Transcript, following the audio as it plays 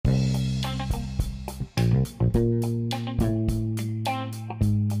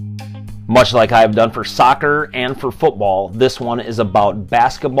Much like I've done for soccer and for football, this one is about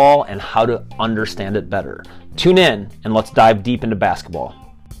basketball and how to understand it better. Tune in and let's dive deep into basketball.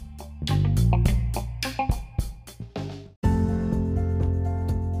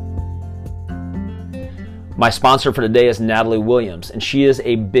 My sponsor for today is Natalie Williams, and she is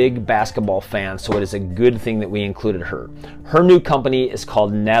a big basketball fan, so it is a good thing that we included her. Her new company is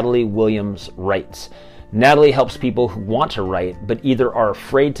called Natalie Williams Writes. Natalie helps people who want to write, but either are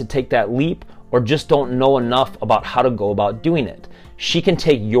afraid to take that leap or just don't know enough about how to go about doing it. She can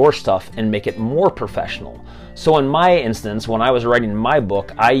take your stuff and make it more professional. So in my instance, when I was writing my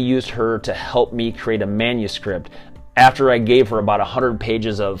book, I used her to help me create a manuscript after I gave her about 100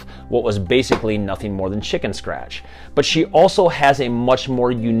 pages of what was basically nothing more than chicken scratch. But she also has a much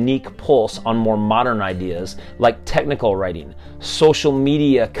more unique pulse on more modern ideas like technical writing, social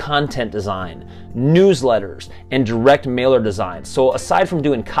media content design, newsletters, and direct mailer design. So aside from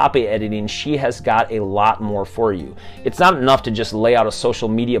doing copy editing, she has got a lot more for you. It's not enough to just lay out a social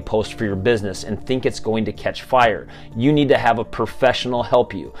media post for your business and think it's going to catch fire. You need to have a professional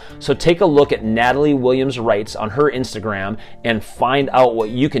help you. So take a look at Natalie Williams Writes on her Instagram and find out what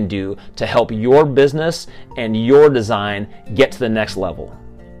you can do to help your business and your design get to the next level.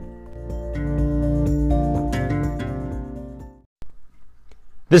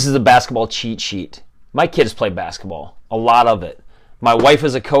 This is a basketball cheat sheet. My kids play basketball, a lot of it. My wife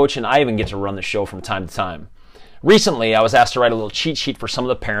is a coach, and I even get to run the show from time to time. Recently, I was asked to write a little cheat sheet for some of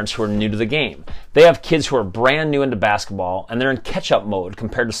the parents who are new to the game. They have kids who are brand new into basketball, and they're in catch-up mode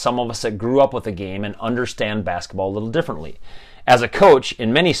compared to some of us that grew up with the game and understand basketball a little differently. As a coach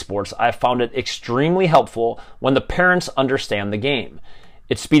in many sports, I've found it extremely helpful when the parents understand the game.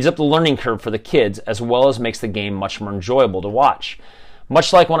 It speeds up the learning curve for the kids as well as makes the game much more enjoyable to watch.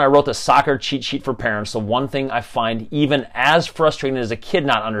 Much like when I wrote the soccer cheat sheet for parents, the one thing I find even as frustrating as a kid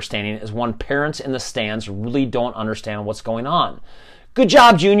not understanding is when parents in the stands really don't understand what's going on. "Good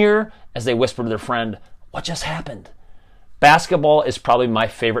job, Junior," as they whisper to their friend, "What just happened?" Basketball is probably my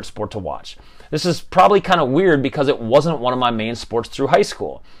favorite sport to watch. This is probably kind of weird because it wasn't one of my main sports through high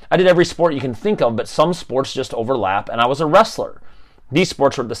school. I did every sport you can think of, but some sports just overlap, and I was a wrestler. These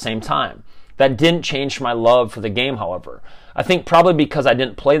sports were at the same time. That didn't change my love for the game, however. I think probably because I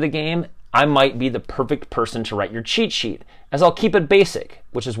didn't play the game, I might be the perfect person to write your cheat sheet, as I'll keep it basic,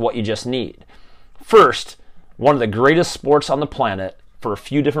 which is what you just need. First, one of the greatest sports on the planet for a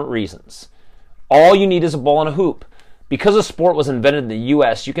few different reasons. All you need is a ball and a hoop. Because the sport was invented in the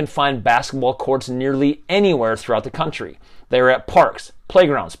US, you can find basketball courts nearly anywhere throughout the country. They are at parks,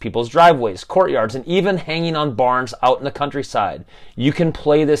 playgrounds, people's driveways, courtyards, and even hanging on barns out in the countryside. You can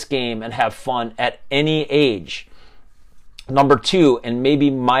play this game and have fun at any age. Number two, and maybe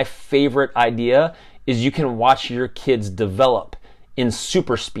my favorite idea, is you can watch your kids develop in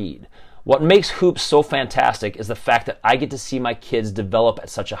super speed. What makes hoops so fantastic is the fact that I get to see my kids develop at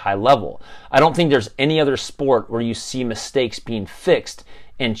such a high level. I don't think there's any other sport where you see mistakes being fixed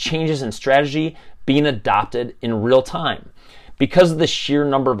and changes in strategy being adopted in real time. Because of the sheer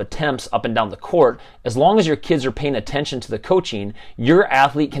number of attempts up and down the court, as long as your kids are paying attention to the coaching, your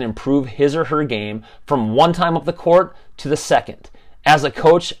athlete can improve his or her game from one time up the court to the second. As a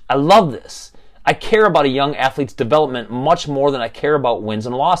coach, I love this. I care about a young athlete's development much more than I care about wins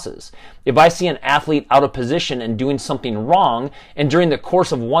and losses. If I see an athlete out of position and doing something wrong, and during the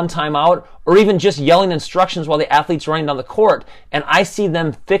course of one timeout, or even just yelling instructions while the athlete's running down the court, and I see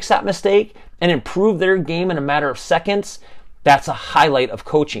them fix that mistake and improve their game in a matter of seconds, that's a highlight of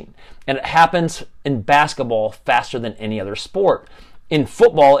coaching. And it happens in basketball faster than any other sport. In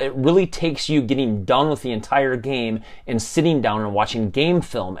football, it really takes you getting done with the entire game and sitting down and watching game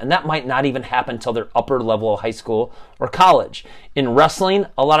film. And that might not even happen until they're upper level of high school or college. In wrestling,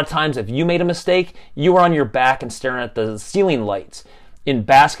 a lot of times if you made a mistake, you were on your back and staring at the ceiling lights. In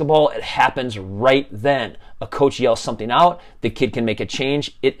basketball, it happens right then. A coach yells something out, the kid can make a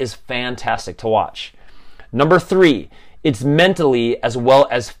change. It is fantastic to watch. Number three, it's mentally as well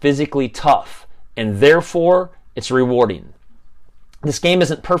as physically tough, and therefore it's rewarding. This game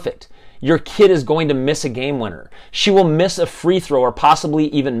isn't perfect. Your kid is going to miss a game winner. She will miss a free throw or possibly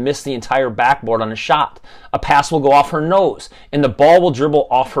even miss the entire backboard on a shot. A pass will go off her nose, and the ball will dribble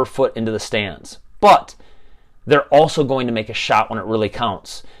off her foot into the stands. But they're also going to make a shot when it really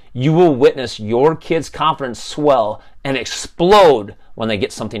counts. You will witness your kid's confidence swell and explode when they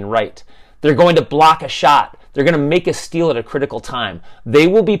get something right. They're going to block a shot. They're going to make a steal at a critical time. They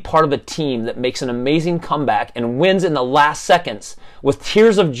will be part of a team that makes an amazing comeback and wins in the last seconds with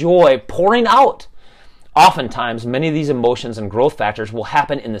tears of joy pouring out. Oftentimes, many of these emotions and growth factors will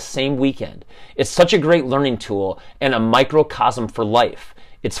happen in the same weekend. It's such a great learning tool and a microcosm for life.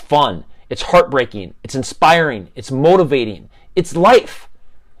 It's fun, it's heartbreaking, it's inspiring, it's motivating, it's life.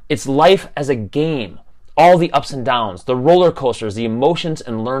 It's life as a game. All the ups and downs, the roller coasters, the emotions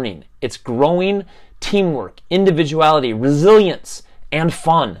and learning. It's growing, teamwork, individuality, resilience, and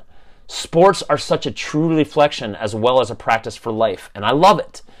fun. Sports are such a true reflection as well as a practice for life, and I love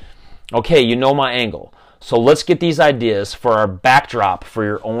it. Okay, you know my angle. So let's get these ideas for our backdrop for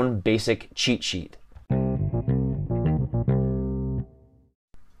your own basic cheat sheet.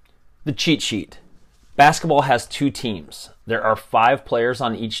 The cheat sheet. Basketball has 2 teams. There are 5 players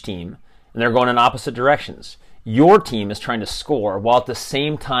on each team, and they're going in opposite directions. Your team is trying to score while at the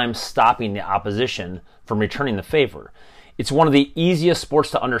same time stopping the opposition from returning the favor. It's one of the easiest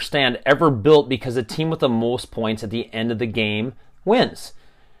sports to understand ever built because the team with the most points at the end of the game wins.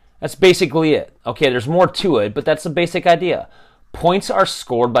 That's basically it. Okay, there's more to it, but that's the basic idea. Points are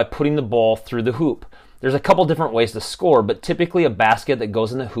scored by putting the ball through the hoop. There's a couple different ways to score, but typically a basket that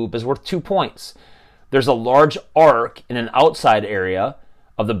goes in the hoop is worth 2 points. There's a large arc in an outside area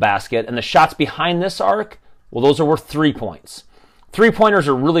of the basket, and the shots behind this arc, well, those are worth 3 points. 3-pointers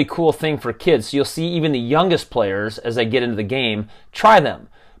are a really cool thing for kids, so you'll see even the youngest players, as they get into the game, try them.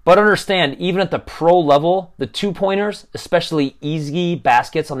 But understand, even at the pro level, the 2-pointers, especially easy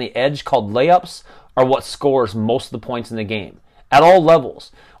baskets on the edge called layups, are what scores most of the points in the game. At all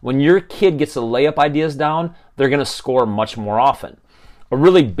levels, when your kid gets the layup ideas down, they're going to score much more often. A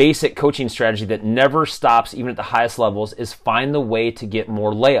really basic coaching strategy that never stops even at the highest levels is find the way to get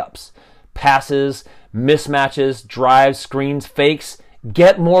more layups. Passes, mismatches, drives, screens, fakes,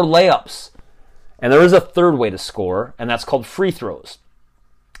 get more layups. And there is a third way to score, and that's called free throws.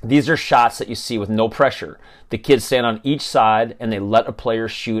 These are shots that you see with no pressure. The kids stand on each side and they let a player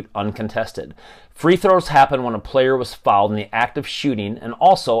shoot uncontested. Free throws happen when a player was fouled in the act of shooting and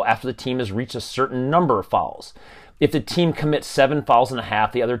also after the team has reached a certain number of fouls. If the team commits 7 fouls and a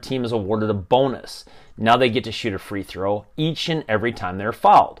half, the other team is awarded a bonus. Now they get to shoot a free throw each and every time they're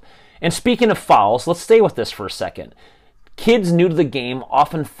fouled. And speaking of fouls, let's stay with this for a second. Kids new to the game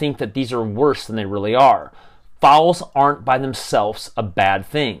often think that these are worse than they really are. Fouls aren't by themselves a bad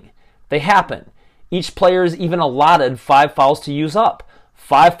thing. They happen. Each player is even allotted 5 fouls to use up.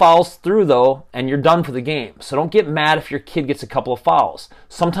 5 fouls through though, and you're done for the game. So don't get mad if your kid gets a couple of fouls.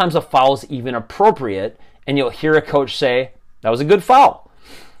 Sometimes a foul is even appropriate, and you'll hear a coach say, that was a good foul.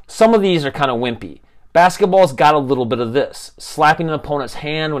 Some of these are kind of wimpy. Basketball's got a little bit of this. Slapping an opponent's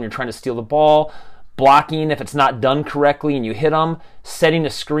hand when you're trying to steal the ball, blocking if it's not done correctly and you hit them, setting a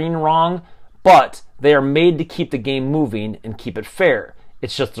screen wrong, but they are made to keep the game moving and keep it fair.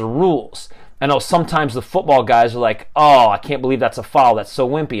 It's just the rules. I know sometimes the football guys are like, oh, I can't believe that's a foul. That's so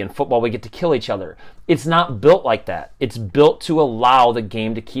wimpy. In football, we get to kill each other. It's not built like that. It's built to allow the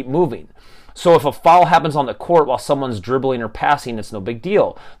game to keep moving. So if a foul happens on the court while someone's dribbling or passing, it's no big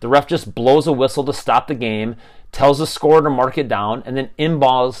deal. The ref just blows a whistle to stop the game, tells the scorer to mark it down, and then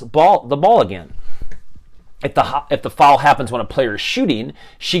inballs the ball again. If the foul happens when a player is shooting,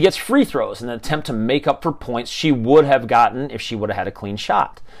 she gets free throws in an attempt to make up for points she would have gotten if she would have had a clean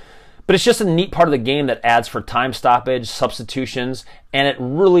shot. But it's just a neat part of the game that adds for time stoppage, substitutions, and it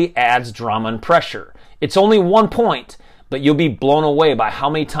really adds drama and pressure. It's only 1 point, but you'll be blown away by how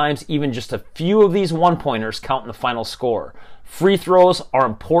many times even just a few of these 1-pointers count in the final score. Free throws are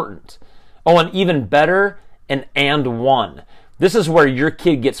important. Oh, and even better, an and one. This is where your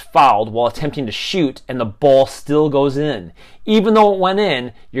kid gets fouled while attempting to shoot and the ball still goes in. Even though it went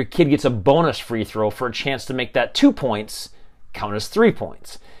in, your kid gets a bonus free throw for a chance to make that 2 points count as 3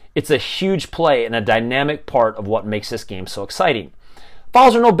 points. It's a huge play and a dynamic part of what makes this game so exciting.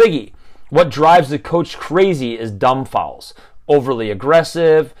 Fouls are no biggie. What drives the coach crazy is dumb fouls. Overly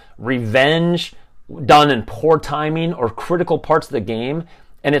aggressive, revenge, done in poor timing or critical parts of the game,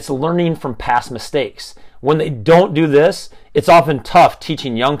 and it's learning from past mistakes. When they don't do this, it's often tough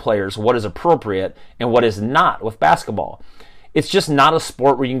teaching young players what is appropriate and what is not with basketball. It's just not a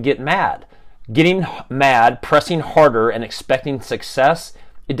sport where you can get mad. Getting mad, pressing harder, and expecting success,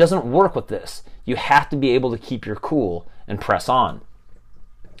 it doesn't work with this. You have to be able to keep your cool and press on.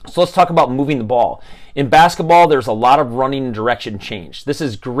 So let's talk about moving the ball. In basketball, there's a lot of running and direction change. This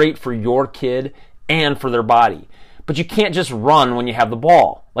is great for your kid and for their body. But you can't just run when you have the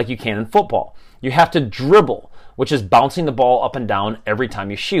ball like you can in football. You have to dribble, which is bouncing the ball up and down every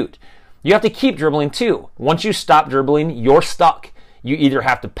time you shoot. You have to keep dribbling too. Once you stop dribbling, you're stuck. You either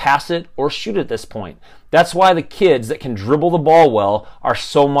have to pass it or shoot at this point. That's why the kids that can dribble the ball well are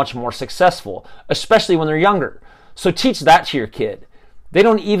so much more successful, especially when they're younger. So teach that to your kid. They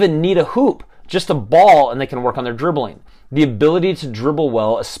don't even need a hoop. just a ball and they can work on their dribbling. The ability to dribble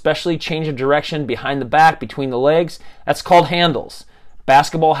well, especially change of direction behind the back, between the legs, that's called handles.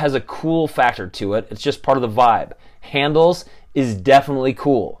 Basketball has a cool factor to it. It's just part of the vibe. Handles is definitely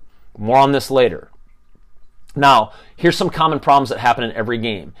cool. More on this later. Now, here's some common problems that happen in every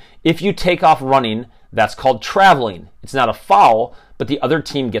game. If you take off running, that's called traveling. It's not a foul, but the other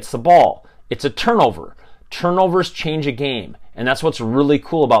team gets the ball. It's a turnover. Turnovers change a game, and that's what's really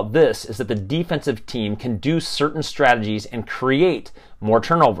cool about this, is that the defensive team can do certain strategies and create more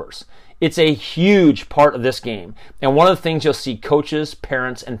turnovers. It's a huge part of this game, and one of the things you'll see coaches,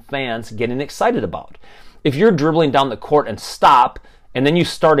 parents, and fans getting excited about. If you're dribbling down the court and stop, and then you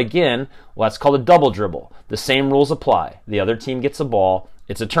start again, well, that's called a double dribble. The same rules apply. The other team gets the ball.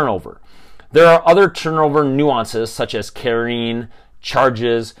 It's a turnover. There are other turnover nuances such as carrying,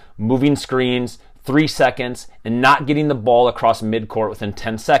 charges, moving screens, 3 seconds, and not getting the ball across midcourt within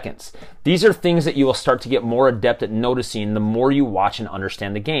 10 seconds. These are things that you will start to get more adept at noticing the more you watch and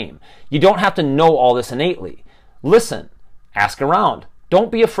understand the game. You don't have to know all this innately. Listen, ask around.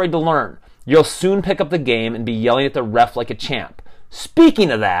 Don't be afraid to learn. You'll soon pick up the game and be yelling at the ref like a champ.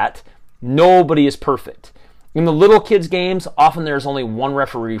 Speaking of that, nobody is perfect. In the little kids' games, often there's only one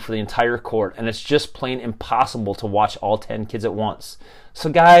referee for the entire court, and it's just plain impossible to watch all 10 kids at once. So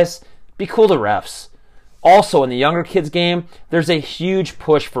guys, be cool to refs. Also, in the younger kids' game, there's a huge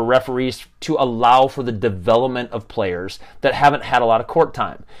push for referees to allow for the development of players that haven't had a lot of court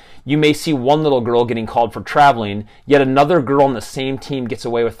time. You may see one little girl getting called for traveling, yet another girl on the same team gets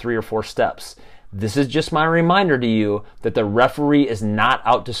away with 3 or 4 steps. This is just my reminder to you that the referee is not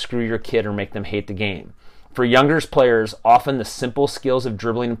out to screw your kid or make them hate the game. For younger players, often the simple skills of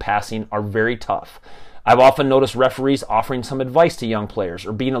dribbling and passing are very tough. I've often noticed referees offering some advice to young players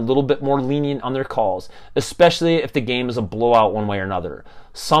or being a little bit more lenient on their calls, especially if the game is a blowout one way or another.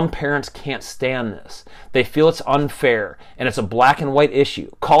 Some parents can't stand this. They feel it's unfair and it's a black and white issue.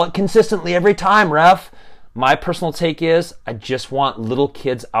 Call it consistently every time, ref. My personal take is I just want little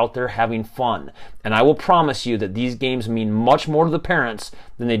kids out there having fun. And I will promise you that these games mean much more to the parents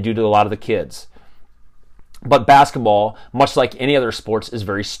than they do to a lot of the kids. But basketball, much like any other sports, is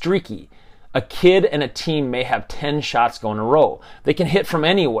very streaky. A kid and a team may have 10 shots go in a row. They can hit from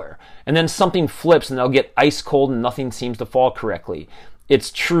anywhere. And then something flips and they'll get ice cold and nothing seems to fall correctly.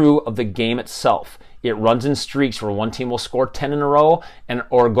 It's true of the game itself. It runs in streaks where one team will score 10 in a row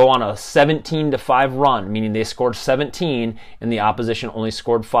or go on a 17-5 run, meaning they scored 17 and the opposition only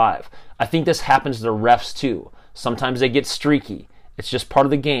scored 5. I think this happens to the refs too. Sometimes they get streaky. It's just part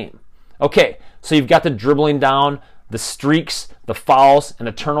of the game. Okay, so you've got the dribbling down, the streaks, the fouls, and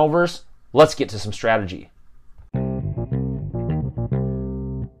the turnovers. Let's get to some strategy.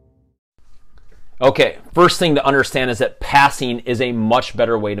 Okay, first thing to understand is that passing is a much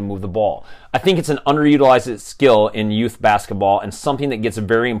better way to move the ball. I think it's an underutilized skill in youth basketball and something that gets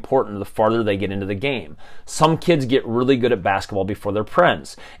very important the farther they get into the game. Some kids get really good at basketball before they're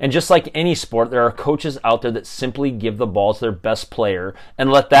friends. And just like any sport, there are coaches out there that simply give the ball to their best player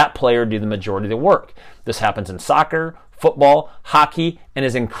and let that player do the majority of the work. This happens in soccer, football, hockey, and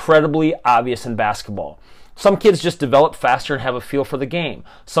is incredibly obvious in basketball. Some kids just develop faster and have a feel for the game.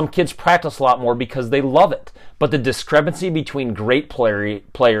 Some kids practice a lot more because they love it. But the discrepancy between great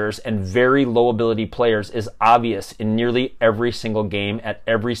players and very low ability players is obvious in nearly every single game at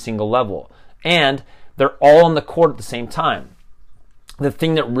every single level. And they're all on the court at the same time. The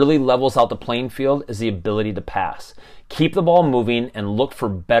thing that really levels out the playing field is the ability to pass. Keep the ball moving and look for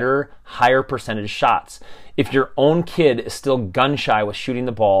better, higher percentage shots. If your own kid is still gun shy with shooting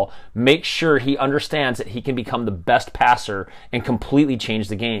the ball, make sure he understands that he can become the best passer and completely change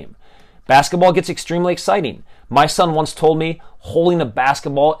the game. Basketball gets extremely exciting. My son once told me, holding a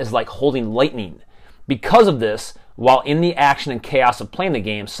basketball is like holding lightning. Because of this, while in the action and chaos of playing the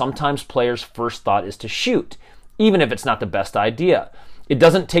game, sometimes players' first thought is to shoot, even if it's not the best idea. It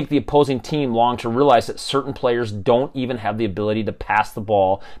doesn't take the opposing team long to realize that certain players don't even have the ability to pass the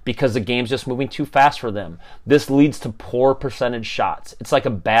ball because the game's just moving too fast for them. This leads to poor percentage shots. It's like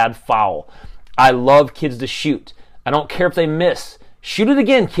a bad foul. I love kids to shoot. I don't care if they miss. Shoot it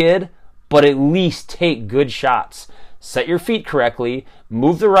again, kid, but at least take good shots. Set your feet correctly,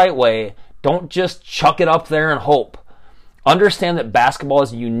 move the right way. Don't just chuck it up there and hope. Understand that basketball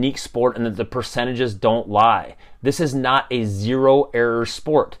is a unique sport and that the percentages don't lie. This is not a zero-error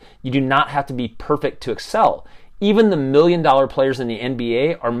sport. You do not have to be perfect to excel. Even the million-dollar players in the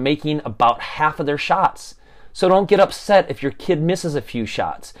NBA are making about half of their shots. So don't get upset if your kid misses a few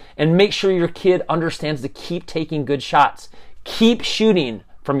shots. And make sure your kid understands to keep taking good shots. Keep shooting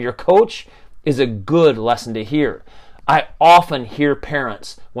from your coach is a good lesson to hear. I often hear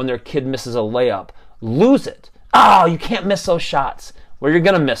parents, when their kid misses a layup, lose it. Oh, you can't miss those shots. Well, you're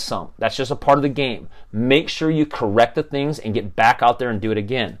going to miss some. That's just a part of the game. Make sure you correct the things and get back out there and do it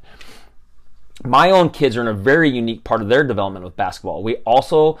again. My own kids are in a very unique part of their development with basketball. We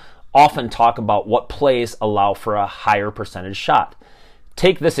also often talk about what plays allow for a higher percentage shot.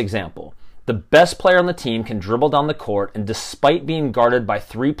 Take this example. The best player on the team can dribble down the court and, despite being guarded by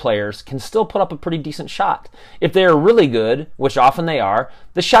 3 players, can still put up a pretty decent shot. If they are really good, which often they are,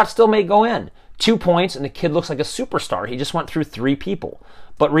 the shot still may go in. 2 points and the kid looks like a superstar. He just went through 3 people.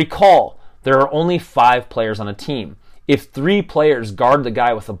 But recall, there are only 5 players on a team. If 3 players guard the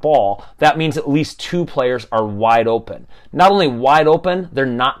guy with the ball, that means at least 2 players are wide open. Not only wide open, they're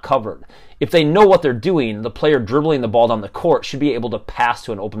not covered. If they know what they're doing, the player dribbling the ball down the court should be able to pass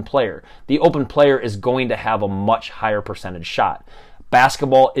to an open player. The open player is going to have a much higher percentage shot.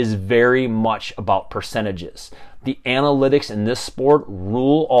 Basketball is very much about percentages. The analytics in this sport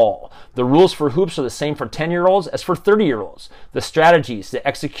rule all. The rules for hoops are the same for 10-year-olds as for 30-year-olds. The strategies, the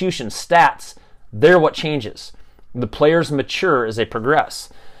execution, stats, they're what changes. The players mature as they progress.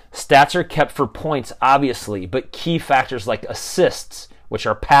 Stats are kept for points, obviously, but key factors like assists, which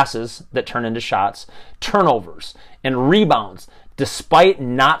are passes that turn into shots, turnovers, and rebounds, despite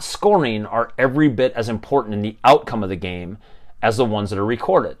not scoring, are every bit as important in the outcome of the game as the ones that are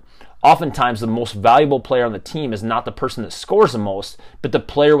recorded. Oftentimes, the most valuable player on the team is not the person that scores the most, but the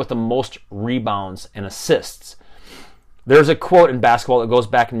player with the most rebounds and assists. There's a quote in basketball that goes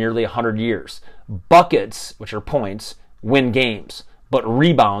back nearly 100 years. Buckets, which are points, win games, but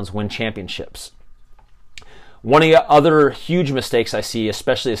rebounds win championships. One of the other huge mistakes I see,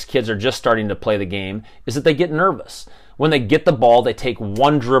 especially as kids are just starting to play the game, is that they get nervous. When they get the ball, they take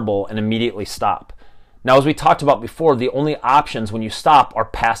one dribble and immediately stop. Now, as we talked about before, the only options when you stop are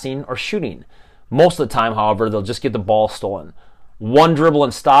passing or shooting. Most of the time, however, they'll just get the ball stolen. One dribble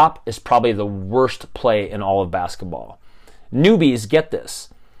and stop is probably the worst play in all of basketball. Newbies get this.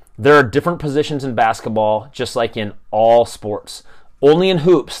 There are different positions in basketball, just like in all sports. Only in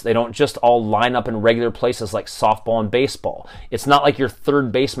hoops, they don't just all line up in regular places like softball and baseball. It's not like your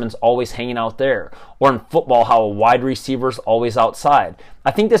third baseman's always hanging out there. Or in football, how a wide receiver's always outside. I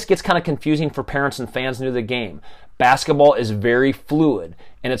think this gets kind of confusing for parents and fans new to the game. Basketball is very fluid,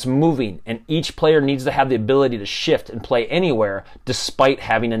 and it's moving, and each player needs to have the ability to shift and play anywhere despite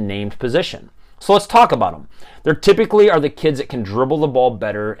having a named position. So let's talk about them. There typically are the kids that can dribble the ball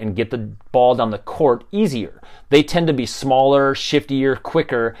better and get the ball down the court easier. They tend to be smaller, shiftier,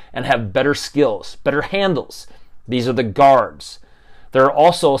 quicker, and have better skills, better handles. These are the guards. There are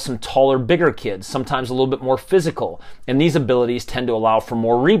also some taller, bigger kids, sometimes a little bit more physical, and these abilities tend to allow for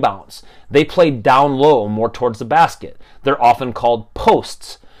more rebounds. They play down low, more towards the basket. They're often called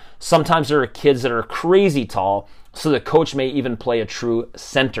posts. Sometimes there are kids that are crazy tall, so the coach may even play a true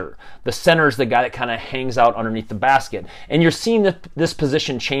center. The center is the guy that kind of hangs out underneath the basket. And you're seeing this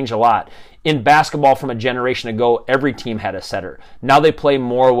position change a lot. In basketball from a generation ago, every team had a setter. Now they play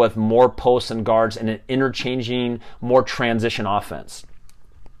more with more posts and guards and an interchanging, more transition offense.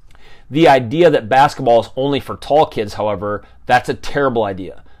 The idea that basketball is only for tall kids, however, that's a terrible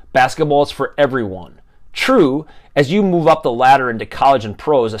idea. Basketball is for everyone. True, as you move up the ladder into college and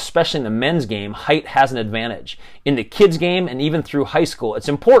pros, especially in the men's game, height has an advantage. In the kids' game and even through high school, it's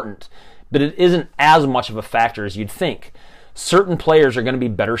important, but it isn't as much of a factor as you'd think. Certain players are going to be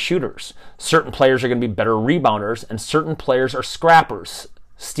better shooters. Certain players are going to be better rebounders, and certain players are scrappers,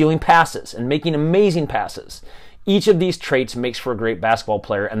 stealing passes and making amazing passes. Each of these traits makes for a great basketball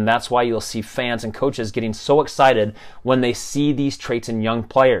player, and that's why you'll see fans and coaches getting so excited when they see these traits in young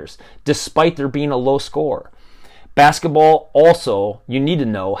players, despite there being a low score. Basketball also, you need to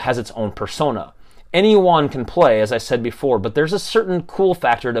know, has its own persona. Anyone can play, as I said before, but there's a certain cool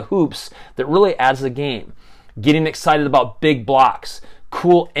factor to hoops that really adds to the game. Getting excited about big blocks,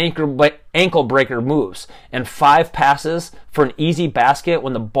 cool ankle breaker moves, and 5 passes for an easy basket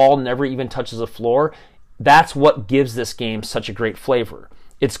when the ball never even touches the floor. That's what gives this game such a great flavor.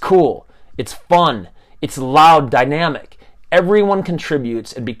 It's cool, it's fun, it's loud, dynamic. Everyone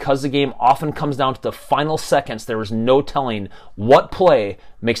contributes, and because the game often comes down to the final seconds, there is no telling what play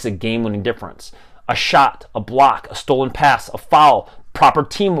makes the game-winning difference. A shot, a block, a stolen pass, a foul, proper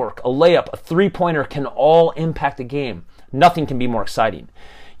teamwork, a layup, a three-pointer can all impact the game. Nothing can be more exciting.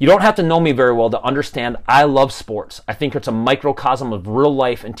 You don't have to know me very well to understand I love sports. I think it's a microcosm of real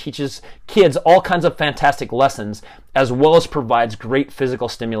life and teaches kids all kinds of fantastic lessons, as well as provides great physical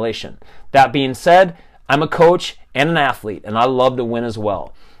stimulation. That being said, I'm a coach and an athlete, and I love to win as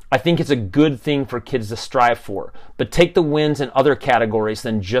well. I think it's a good thing for kids to strive for, but take the wins in other categories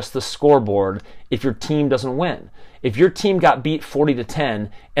than just the scoreboard if your team doesn't win. If your team got beat 40-10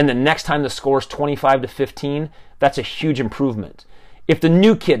 and the next time the score is 25-15, that's a huge improvement. If the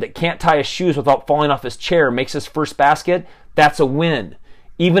new kid that can't tie his shoes without falling off his chair makes his first basket, that's a win.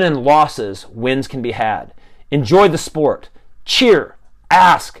 Even in losses, wins can be had. Enjoy the sport. Cheer,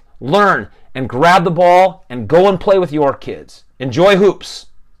 ask, learn, and grab the ball and go and play with your kids. Enjoy hoops.